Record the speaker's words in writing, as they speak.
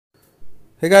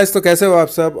Hey guys, तो कैसे हो आप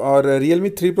सब। और Realme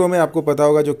 3 Pro में आपको पता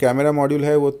होगा जो कैमरा मॉड्यूल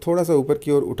है वो थोड़ा सा ऊपर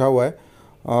की ओर उठा हुआ है।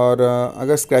 और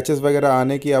अगर स्क्रैचेस वगैरह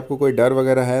आने की आपको कोई डर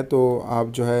वगैरह है तो आप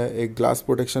जो है एक ग्लास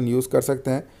प्रोटेक्शन यूज़ कर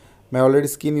सकते हैं। मैं ऑलरेडी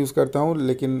स्किन यूज़ करता हूँ,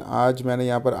 लेकिन आज मैंने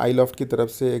यहाँ पर आई लॉफ्ट की तरफ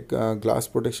से एक ग्लास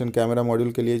प्रोटेक्शन कैमरा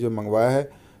मॉड्यूल के लिए जो मंगवाया है,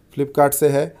 फ्लिपकार्ट से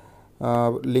है।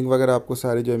 लिंक वगैरह आपको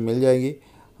सारी जो है मिल जाएगी।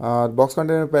 बॉक्स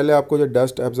कंटेनर में पहले आपको जो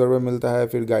डस्ट एब्जॉर्बर मिलता है,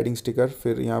 फिर गाइडिंग स्टिकर,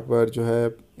 फिर यहाँ पर जो है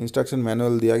इंस्ट्रक्शन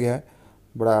मैनुअल दिया गया है।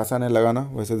 बड़ा आसान है लगाना,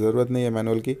 वैसे ज़रूरत नहीं है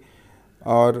मैनुअल की।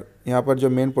 और यहाँ पर जो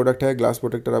मेन प्रोडक्ट है ग्लास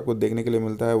प्रोटेक्टर आपको देखने के लिए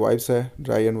मिलता है। वाइप्स है,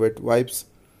 ड्राई एंड वेट वाइप्स।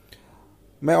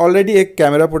 मैं ऑलरेडी एक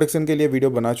कैमरा प्रोटेक्शन के लिए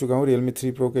वीडियो बना चुका हूँ Realme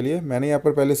 3 Pro के लिए। मैंने यहाँ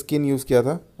पर पहले स्किन यूज़ किया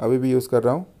था, अभी भी यूज़ कर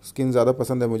रहा हूँ। स्किन ज़्यादा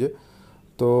पसंद है मुझे।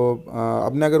 तो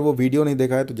आपने अगर वो वीडियो नहीं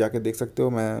देखा है तो जाके देख सकते हो,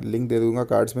 मैं लिंक दे दूँगा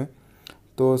कार्ड्स में।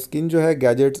 तो स्किन जो है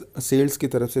गैजेट शील्ड्स की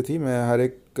तरफ से थी। मैं हर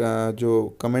एक जो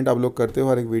कमेंट आप लोग करते हो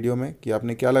हर एक वीडियो में कि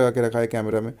आपने क्या लगा के रखा है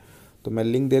कैमरा में, तो मैं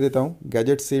लिंक दे देता हूँ।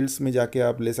 गैजेट शील्ड्स में जाके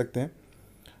आप ले सकते हैं।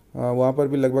 वहाँ पर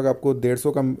भी लगभग आपको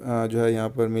 150 का जो है यहाँ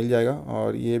पर मिल जाएगा,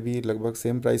 और ये भी लगभग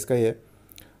सेम प्राइस का ही है।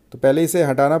 तो पहले इसे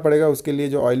हटाना पड़ेगा, उसके लिए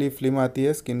जो ऑयली फिल्म आती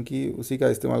है स्किन की उसी का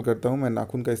इस्तेमाल करता हूँ मैं।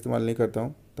 नाखून का इस्तेमाल नहीं करता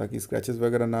हूँ ताकि स्क्रैचेस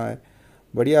वगैरह ना आए।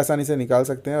 बड़ी आसानी से निकाल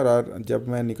सकते हैं। और जब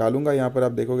मैं निकालूंगा यहाँ पर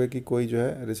आप देखोगे कि कोई जो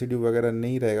है रेसिड्यू वगैरह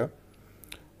नहीं रहेगा।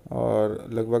 और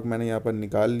लगभग मैंने यहाँ पर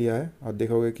निकाल लिया है और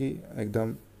देखोगे कि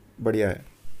एकदम बढ़िया है।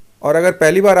 और अगर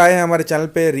पहली बार आए हैं हमारे चैनल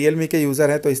पे, Realme के यूज़र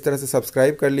हैं, तो इस तरह से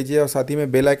सब्सक्राइब कर लीजिए और साथ ही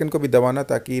में बेल आइकन को भी दबाना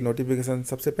ताकि नोटिफिकेशन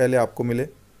सबसे पहले आपको मिले।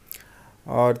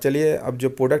 और चलिए अब जो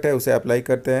प्रोडक्ट है उसे अप्लाई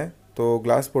करते हैं। तो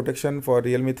glass protection for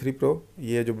Realme 3 Pro,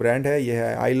 ये जो ब्रांड है ये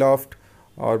है आई लॉफ्ट।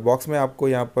 और बॉक्स में आपको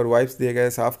यहाँ पर वाइप्स दिए गए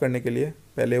साफ़ करने के लिए।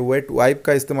 पहले वेट वाइप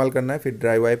का इस्तेमाल करना है, फिर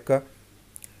ड्राई वाइप का।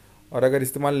 और अगर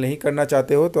इस्तेमाल नहीं करना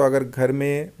चाहते हो तो अगर घर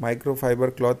में माइक्रोफाइबर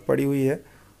क्लॉथ पड़ी हुई है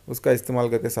उसका इस्तेमाल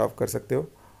करके साफ़ कर सकते हो।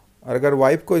 और अगर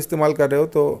वाइप को इस्तेमाल कर रहे हो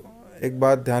तो एक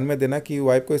बात ध्यान में देना कि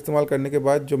वाइप को इस्तेमाल करने के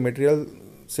बाद जो मटेरियल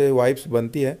से वाइप्स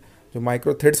बनती है, जो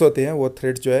माइक्रो थ्रेड्स होते हैं, वो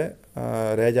थ्रेड्स जो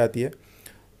है रह जाती है।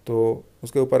 तो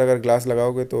उसके ऊपर अगर ग्लास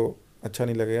लगाओगे तो अच्छा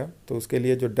नहीं लगेगा। तो उसके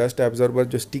लिए जो डस्ट एब्जॉर्बर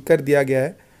जो स्टिकर दिया गया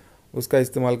है उसका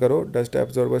इस्तेमाल करो। डस्ट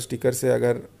एब्जॉर्बर स्टिकर से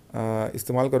अगर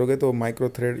इस्तेमाल करोगे तो माइक्रो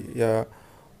थ्रेड या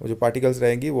वो जो पार्टिकल्स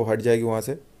रहेंगी वो हट जाएगी वहाँ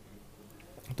से।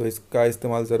 तो इसका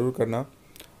इस्तेमाल ज़रूर करना।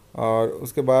 और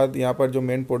उसके बाद यहाँ पर जो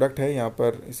मेन प्रोडक्ट है यहाँ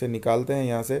पर इसे निकालते हैं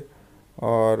यहाँ से।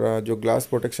 और जो ग्लास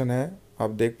प्रोटेक्शन है आप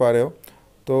देख पा रहे हो,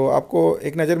 तो आपको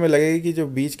एक नज़र में लगेगी कि जो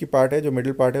बीच की पार्ट है, जो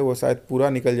मिडिल पार्ट है, वो शायद पूरा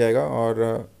निकल जाएगा।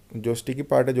 और जो स्टिकी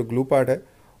पार्ट है, जो ग्लू पार्ट है,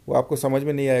 वो आपको समझ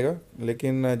में नहीं आएगा।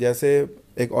 लेकिन जैसे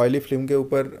एक ऑयली फिल्म के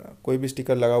ऊपर कोई भी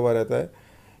स्टिकर लगा हुआ रहता है,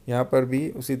 यहाँ पर भी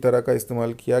उसी तरह का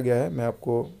इस्तेमाल किया गया है। मैं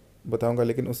आपको बताऊंगा,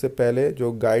 लेकिन उससे पहले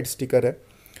जो गाइड स्टिकर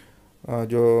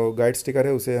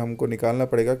है, उसे हमको निकालना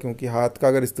पड़ेगा। क्योंकि हाथ का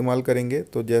अगर इस्तेमाल करेंगे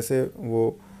तो जैसे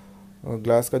वो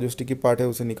ग्लास का जो स्टिकी पार्ट है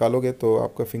उसे निकालोगे तो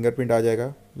आपका फिंगरप्रिंट आ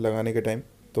जाएगा लगाने के टाइम।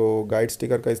 तो गाइड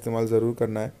स्टिकर का इस्तेमाल ज़रूर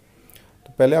करना है।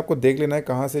 तो पहले आपको देख लेना है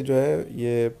कहाँ से जो है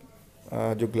ये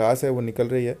जो ग्लास है वो निकल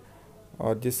रही है।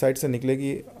 और जिस साइड से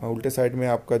निकलेगी उल्टे साइड में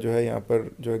आपका जो है यहाँ पर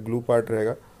जो है ग्लू पार्ट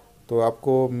रहेगा। तो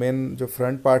आपको मेन जो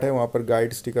फ्रंट पार्ट है वहाँ पर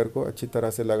गाइड स्टिकर को अच्छी तरह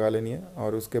से लगा लेनी है।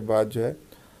 और उसके बाद जो है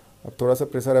अब थोड़ा सा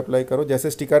प्रेशर अप्लाई करो। जैसे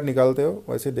स्टिकर निकालते हो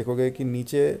वैसे देखोगे कि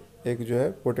नीचे एक जो है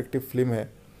प्रोटेक्टिव फिल्म है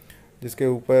जिसके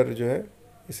ऊपर जो है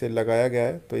इसे लगाया गया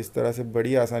है। तो इस तरह से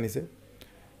बड़ी आसानी से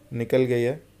निकल गई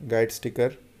है गाइड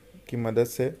स्टिकर की मदद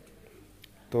से।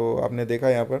 तो आपने देखा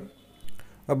यहाँ पर।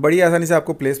 अब बड़ी आसानी से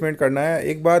आपको प्लेसमेंट करना है।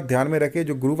 एक बात ध्यान में रखें,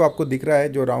 जो ग्रूव आपको दिख रहा है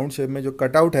जो राउंड शेप में जो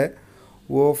कटआउट है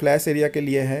वो फ्लैश एरिया के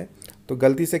लिए है। तो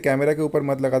गलती से कैमरा के ऊपर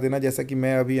मत लगा देना, जैसा कि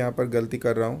मैं अभी यहाँ पर गलती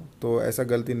कर रहा हूँ। तो ऐसा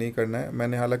गलती नहीं करना है।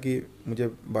 मैंने हालांकि मुझे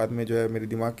बाद में जो है मेरे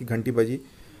दिमाग की घंटी बजी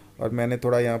और मैंने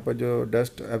थोड़ा यहाँ पर जो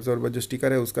डस्ट एब्जॉर्बर जो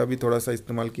स्टिकर है उसका भी थोड़ा सा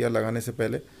इस्तेमाल किया लगाने से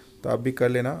पहले। तो आप भी कर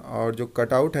लेना। और जो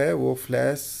कटआउट है वो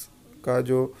फ्लैश का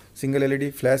जो सिंगल एलईडी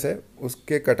फ्लैश है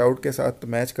उसके कटआउट के साथ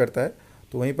मैच करता है।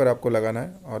 तो वहीं पर आपको लगाना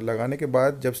है। और लगाने के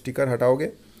बाद जब स्टिकर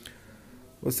हटाओगे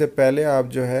उससे पहले आप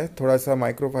जो है थोड़ा सा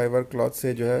माइक्रोफाइबर क्लॉथ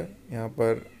से जो है यहाँ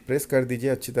पर प्रेस कर दीजिए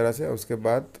अच्छी तरह से। और उसके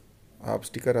बाद आप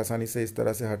स्टिकर आसानी से इस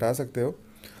तरह से हटा सकते हो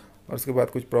और उसके बाद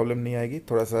कुछ प्रॉब्लम नहीं आएगी।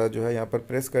 थोड़ा सा जो है यहाँ पर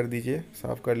प्रेस कर दीजिए,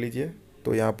 साफ़ कर लीजिए,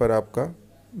 तो यहाँ पर आपका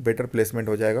बेटर प्लेसमेंट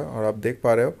हो जाएगा। और आप देख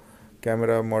पा रहे हो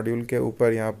कैमरा मॉड्यूल के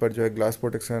ऊपर यहाँ पर जो है ग्लास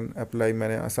प्रोटेक्शन अप्लाई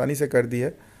मैंने आसानी से कर दी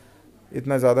है।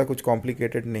 इतना ज़्यादा कुछ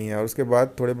कॉम्प्लिकेटेड नहीं है। और उसके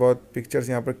बाद थोड़े बहुत पिक्चर्स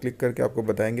यहाँ पर क्लिक करके आपको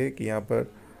बताएंगे कि यहाँ पर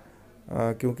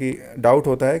क्योंकि डाउट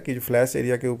होता है कि जो फ्लैश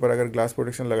एरिया के ऊपर अगर ग्लास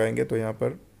प्रोटेक्शन लगाएंगे तो यहाँ पर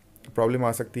प्रॉब्लम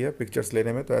आ सकती है पिक्चर्स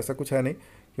लेने में। तो ऐसा कुछ है नहीं,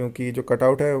 क्योंकि जो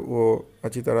कटआउट है वो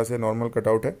अच्छी तरह से नॉर्मल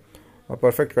कटआउट है और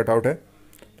परफेक्ट कटआउट है।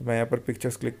 तो मैं यहाँ पर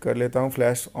पिक्चर्स क्लिक कर लेता हूँ।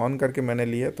 फ्लैश ऑन करके मैंने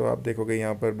ली है तो आप देखोगे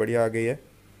यहाँ पर बढ़िया आ गई है।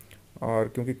 और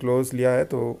क्योंकि क्लोज लिया है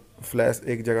तो फ्लैश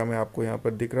एक जगह में आपको यहाँ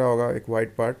पर दिख रहा होगा, एक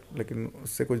वाइट पार्ट, लेकिन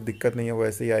उससे कुछ दिक्कत नहीं है,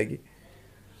 वैसे ही आएगी।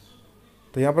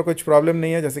 तो यहाँ पर कुछ प्रॉब्लम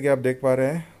नहीं है, जैसे कि आप देख पा रहे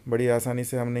हैं बड़ी आसानी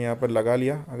से हमने यहाँ पर लगा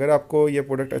लिया। अगर आपको ये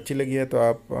प्रोडक्ट अच्छी लगी है तो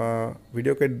आप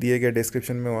वीडियो के दिए गए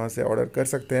डिस्क्रिप्शन में वहाँ से ऑर्डर कर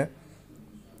सकते हैं।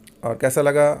 और कैसा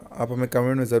लगा आप हमें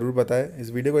कमेंट में ज़रूर बताएं।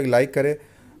 इस वीडियो को एक लाइक करें,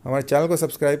 हमारे चैनल को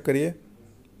सब्सक्राइब करिए।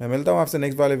 मैं मिलता हूँ आपसे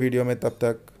नेक्स्ट वाले वीडियो में, तब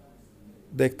तक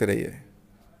देखते रहिए।